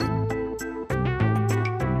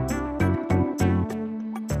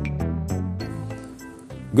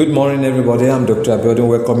Good morning, everybody. I'm Dr. Abiodun,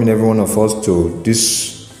 welcoming every one of us to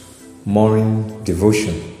this morning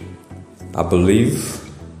devotion. I believe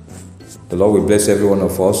the Lord will bless every one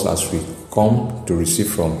of us as we come to receive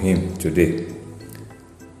from Him today.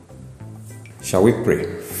 Shall we pray?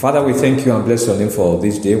 Father, we thank you and bless your name for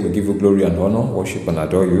this day. We give you glory and honor, worship and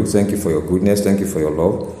adore you. Thank you for your goodness. Thank you for your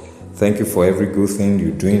love. Thank you for every good thing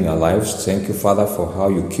you do in our lives. Thank you, Father, for how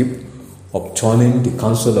you keep upturning the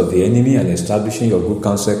counsel of the enemy and establishing your good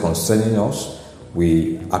counsel concerning us.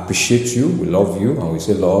 We appreciate you, we love you, and we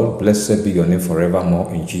say, Lord, blessed be your name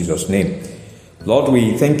forevermore in Jesus' name. Lord,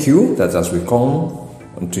 we thank you that as we come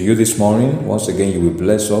unto you this morning, once again you will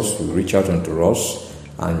bless us, you will reach out unto us,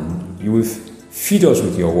 and you will feed us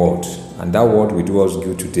with your word. And that word will do us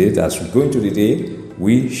good today, that as we go into the day,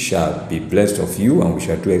 we shall be blessed of you and we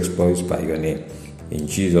shall do exploits by your name. In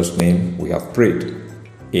Jesus' name we have prayed.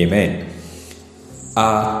 Amen.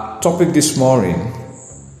 Our topic this morning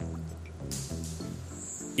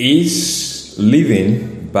is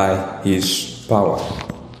living by His power.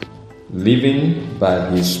 Living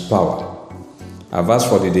by His power. Our verse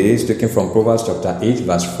for the day is taken from Proverbs chapter 8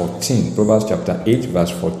 verse 14. Proverbs chapter 8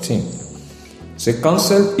 verse 14. Say,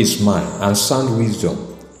 counsel is mine and sound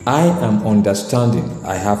wisdom. I am understanding,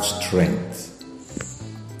 I have strength.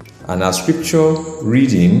 And our scripture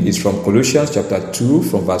reading is from Colossians chapter 2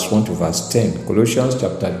 from verse 1 to verse 10. Colossians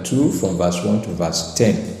chapter 2 from verse 1 to verse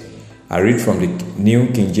 10. I read from the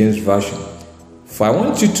New King James Version. For I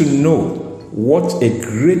want you to know what a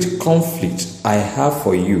great conflict I have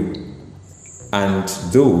for you and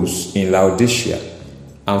those in Laodicea,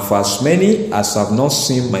 and for as many as have not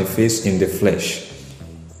seen my face in the flesh,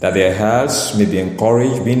 that their hearts may be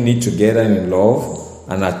encouraged, being knit together in love,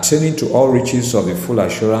 and attaining to all riches of the full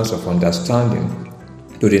assurance of understanding,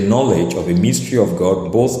 to the knowledge of the mystery of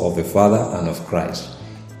God, both of the Father and of Christ,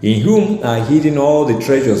 in whom are hidden all the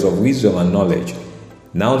treasures of wisdom and knowledge.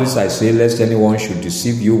 Now this I say, lest anyone should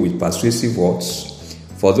deceive you with persuasive words.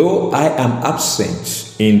 For though I am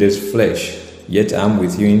absent in this flesh, yet I am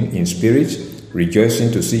with you in spirit,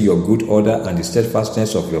 rejoicing to see your good order and the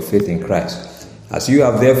steadfastness of your faith in Christ. As you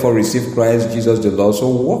have therefore received Christ Jesus the Lord, so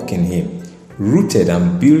walk in Him, rooted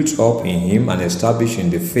and built up in Him and established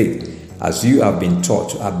in the faith, as you have been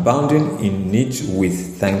taught, abounding in it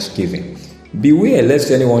with thanksgiving. Beware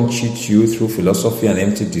lest anyone cheat you through philosophy and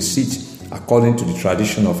empty deceit, according to the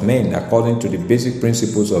tradition of men, according to the basic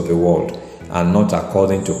principles of the world, and not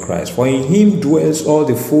according to Christ. For in Him dwells all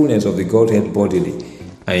the fullness of the Godhead bodily,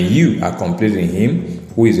 and you are complete in Him,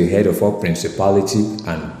 who is the head of all principality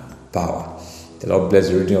and power. The Lord bless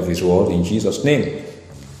the reading of His word in Jesus' name.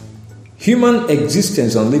 Human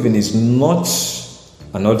existence and living is not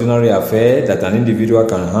an ordinary affair that an individual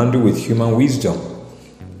can handle with human wisdom.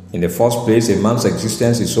 In the first place, a man's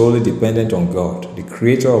existence is solely dependent on God, the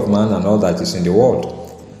creator of man and all that is in the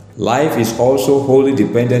world. Life is also wholly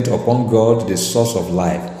dependent upon God, the source of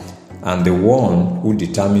life, and the one who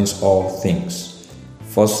determines all things.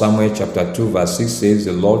 1 Samuel chapter 2 verse 6 says,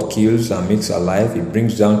 the Lord kills and makes alive, He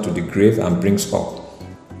brings down to the grave and brings up.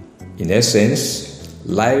 In essence,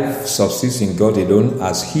 life subsists in God alone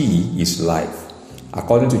as He is life.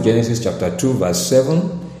 According to Genesis chapter 2 verse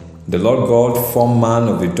 7, the Lord God formed man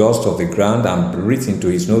of the dust of the ground and breathed into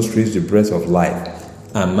his nostrils the breath of life,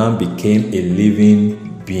 and man became a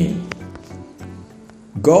living being.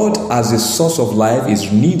 God as the source of life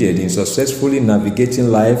is needed in successfully navigating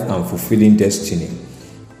life and fulfilling destiny.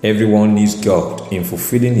 Everyone needs God in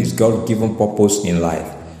fulfilling his God-given purpose in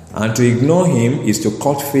life, and to ignore Him is to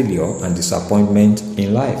court failure and disappointment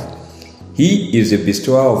in life. He is the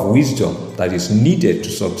bestower of wisdom that is needed to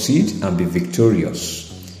succeed and be victorious.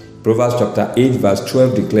 Proverbs chapter 8 verse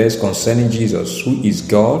 12 declares concerning Jesus, who is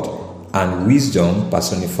God and wisdom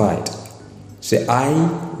personified. Say,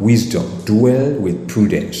 I, wisdom, dwell with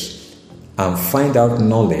prudence and find out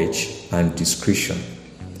knowledge and discretion.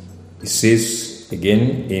 It says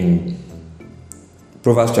again in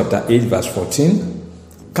Proverbs chapter 8 verse 14,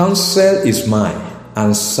 counsel is mine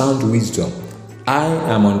and sound wisdom. I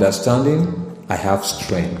am understanding, I have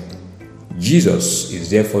strength. Jesus is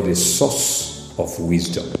therefore the source of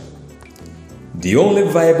wisdom. The only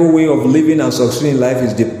viable way of living and succeeding in life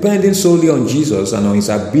is depending solely on Jesus and on His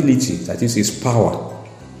ability, that is His power,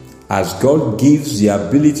 as God gives the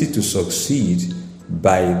ability to succeed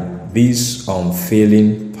by this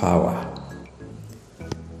unfailing power.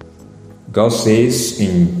 God says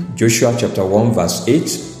in Joshua chapter 1 verse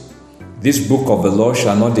 8, this book of the law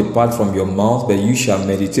shall not depart from your mouth, but you shall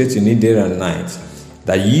meditate in it day and night,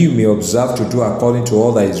 that you may observe to do according to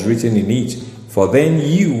all that is written in it. For then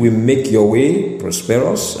you will make your way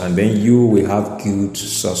prosperous, and then you will have good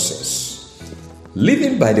success.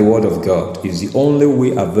 Living by the word of God is the only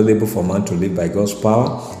way available for man to live by God's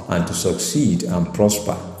power and to succeed and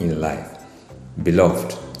prosper in life.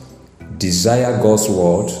 Beloved, desire God's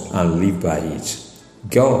word and live by it.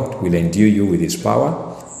 God will endue you with his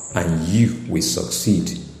power and you will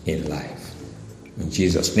succeed in life. In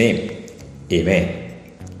Jesus' name, amen.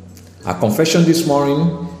 Our confession this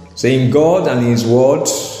morning, saying God and his word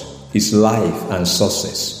is life and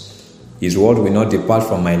success. His word will not depart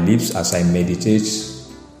from my lips as I meditate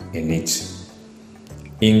in it.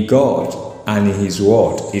 In God and in his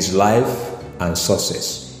word is life and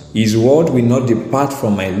success. His word will not depart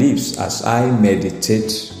from my lips as I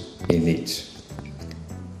meditate in it.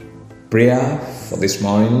 Prayer for this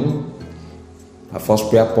morning. Our first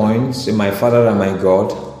prayer point, say, my Father and my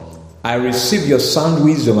God, I receive your sound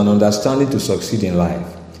wisdom and understanding to succeed in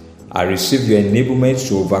life. I receive your enablement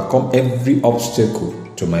to overcome every obstacle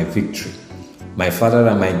to my victory. My Father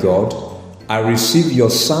and my God, I receive your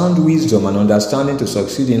sound wisdom and understanding to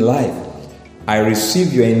succeed in life. I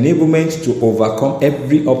receive your enablement to overcome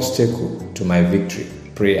every obstacle to my victory.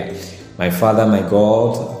 Prayer. My Father, my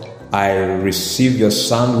God, I receive your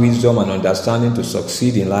sound wisdom and understanding to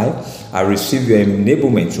succeed in life. I receive your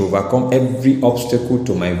enablement to overcome every obstacle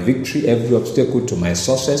to my victory, every obstacle to my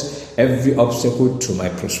success, every obstacle to my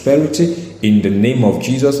prosperity. In the name of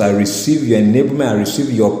Jesus, I receive your enablement, I receive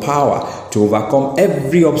your power to overcome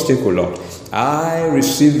every obstacle, Lord. I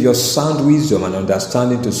receive your sound wisdom and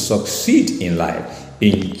understanding to succeed in life.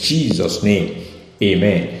 In Jesus' name,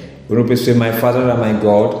 amen. We will say, my Father and my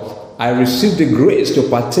God, I receive the grace to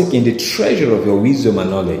partake in the treasure of your wisdom and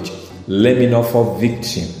knowledge. Let me not fall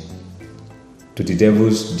victim to the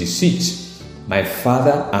devil's deceit. My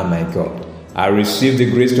Father and my God, I receive the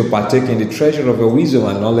grace to partake in the treasure of your wisdom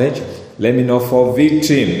and knowledge. Let me not fall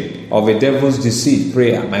victim of a devil's deceit.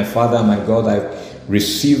 Prayer. My Father and my God, I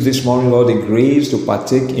receive this morning, Lord, the grace to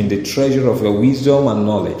partake in the treasure of your wisdom and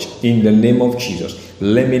knowledge. In the name of Jesus,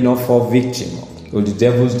 let me not fall victim of the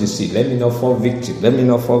devil's deceit. Let me not fall victim. Let me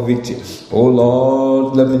not fall victim. Oh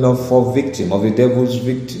Lord, let me not fall victim of the devil's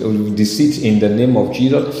deceit in the name of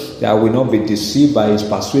Jesus. That I will not be deceived by his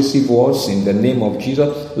persuasive words in the name of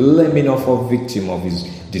Jesus. Let me not fall victim of his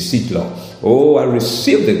deceit, Lord. Oh, I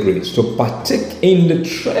receive the grace to partake in the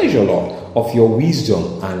treasure, Lord, of your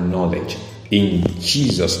wisdom and knowledge. In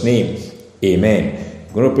Jesus' name, amen.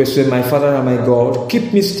 I'm going to pray, say, my Father and my God,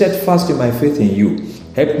 keep me steadfast in my faith in you.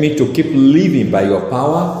 Help me to keep living by your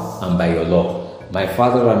power and by your love. My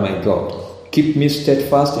Father and my God, keep me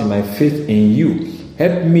steadfast in my faith in you.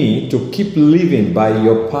 Help me to keep living by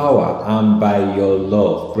your power and by your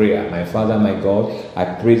love. Prayer. My Father, my God, I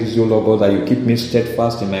pray this, O Lord God, that you keep me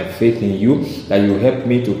steadfast in my faith in you, that you help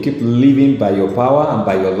me to keep living by your power and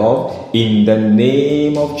by your love. In the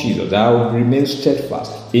name of Jesus, I will remain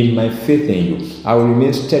steadfast in my faith in you. I will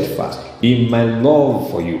remain steadfast in my love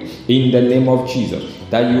for you. In the name of Jesus,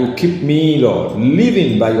 that you keep me, Lord,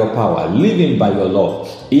 living by your power, living by your love.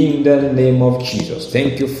 In the name of Jesus.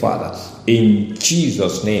 Thank you, Father. In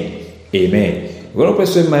Jesus' name, amen. We're going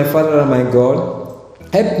to pray, my Father and my God,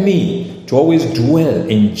 help me to always dwell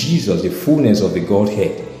in Jesus, the fullness of the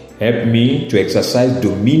Godhead. Help me to exercise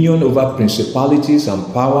dominion over principalities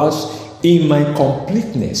and powers in my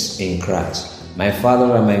completeness in Christ. My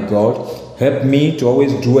Father and my God, help me to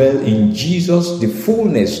always dwell in Jesus, the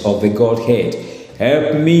fullness of the Godhead.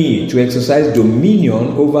 Help me to exercise dominion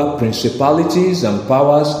over principalities and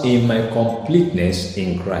powers in my completeness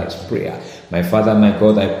in Christ. Prayer. My Father, my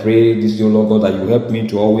God, I pray this, O Lord God, that you help me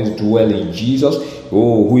to always dwell in Jesus,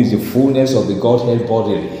 who is the fullness of the Godhead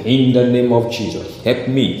bodily. In the name of Jesus, help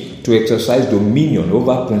me to exercise dominion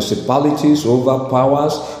over principalities, over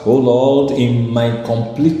powers, O Lord, in my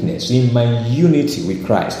completeness, in my unity with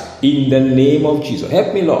Christ. In the name of Jesus,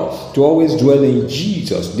 help me, Lord, to always dwell in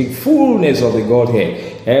Jesus, the fullness of the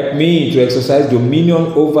Godhead. Help me to exercise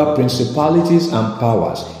dominion over principalities and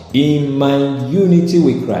powers in my unity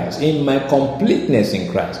with Christ, in my completeness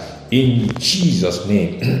in Christ. In Jesus'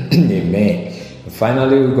 name, amen.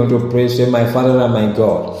 Finally, we're going to pray, say, my Father and my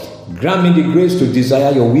God, grant me the grace to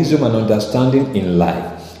desire your wisdom and understanding in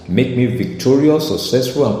life. Make me victorious,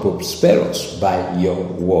 successful, and prosperous by your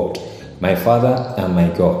word. My Father and my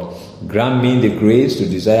God, grant me the grace to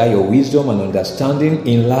desire your wisdom and understanding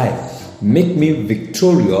in life. Make me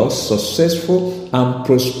victorious, successful, and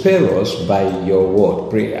prosperous by your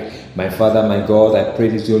word. Prayer. My Father, my God, I pray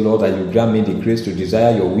this, O Lord, that you grant me the grace to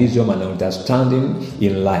desire your wisdom and understanding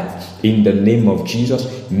in life. In the name of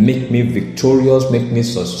Jesus, make me victorious, make me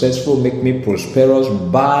successful, make me prosperous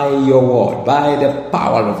by your word, by the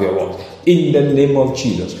power of your word. In the name of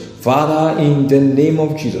Jesus. Father, in the name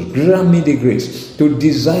of Jesus, grant me the grace to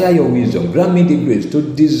desire your wisdom. Grant me the grace to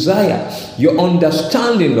desire your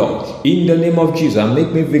understanding, Lord. In the name of Jesus,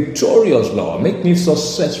 make me victorious, Lord. Make me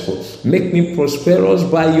successful. Make me prosperous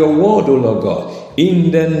by your word, O Lord God.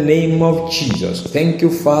 In the name of Jesus. Thank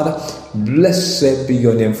you, Father. Blessed be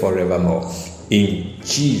your name forevermore. In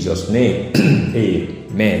Jesus' name,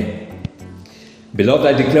 amen. Beloved,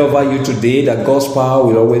 I declare over you today that God's power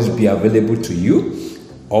will always be available to you,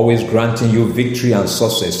 always granting you victory and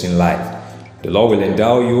success in life. The Lord will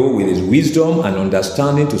endow you with His wisdom and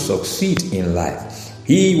understanding to succeed in life.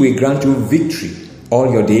 He will grant you victory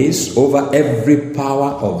all your days over every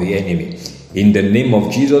power of the enemy. In the name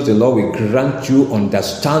of Jesus, the Lord will grant you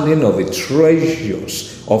understanding of the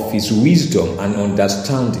treasures of His wisdom and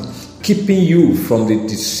understanding, keeping you from the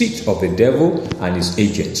deceit of the devil and his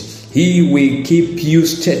agents. He will keep you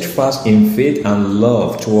steadfast in faith and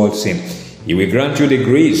love towards Him. He will grant you the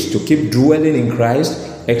grace to keep dwelling in Christ,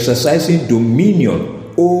 exercising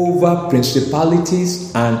dominion over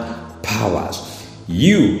principalities and powers.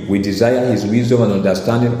 You will desire His wisdom and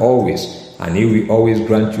understanding always, and He will always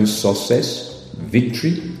grant you success,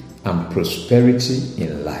 victory, and prosperity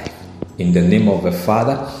in life. In the name of the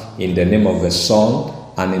Father, in the name of the Son,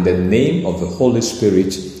 and in the name of the Holy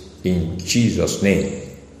Spirit, in Jesus' name.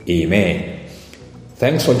 Amen.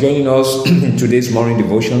 Thanks for joining us in today's morning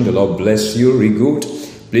devotion. The Lord bless you. Really good.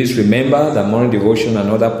 Please remember that morning devotion and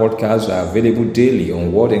other podcasts are available daily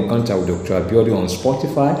on Word Encounter with Dr. Abiodun on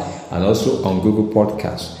Spotify and also on Google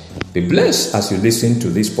Podcasts. Be blessed as you listen to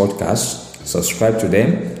these podcasts. Subscribe to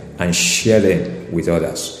them and share them with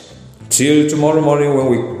others. Till tomorrow morning when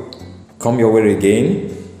we come your way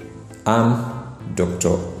again, I'm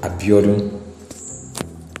Dr. Abiodun,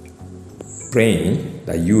 praying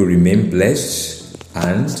that you remain blessed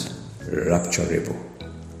and rapturable.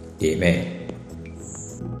 Amen.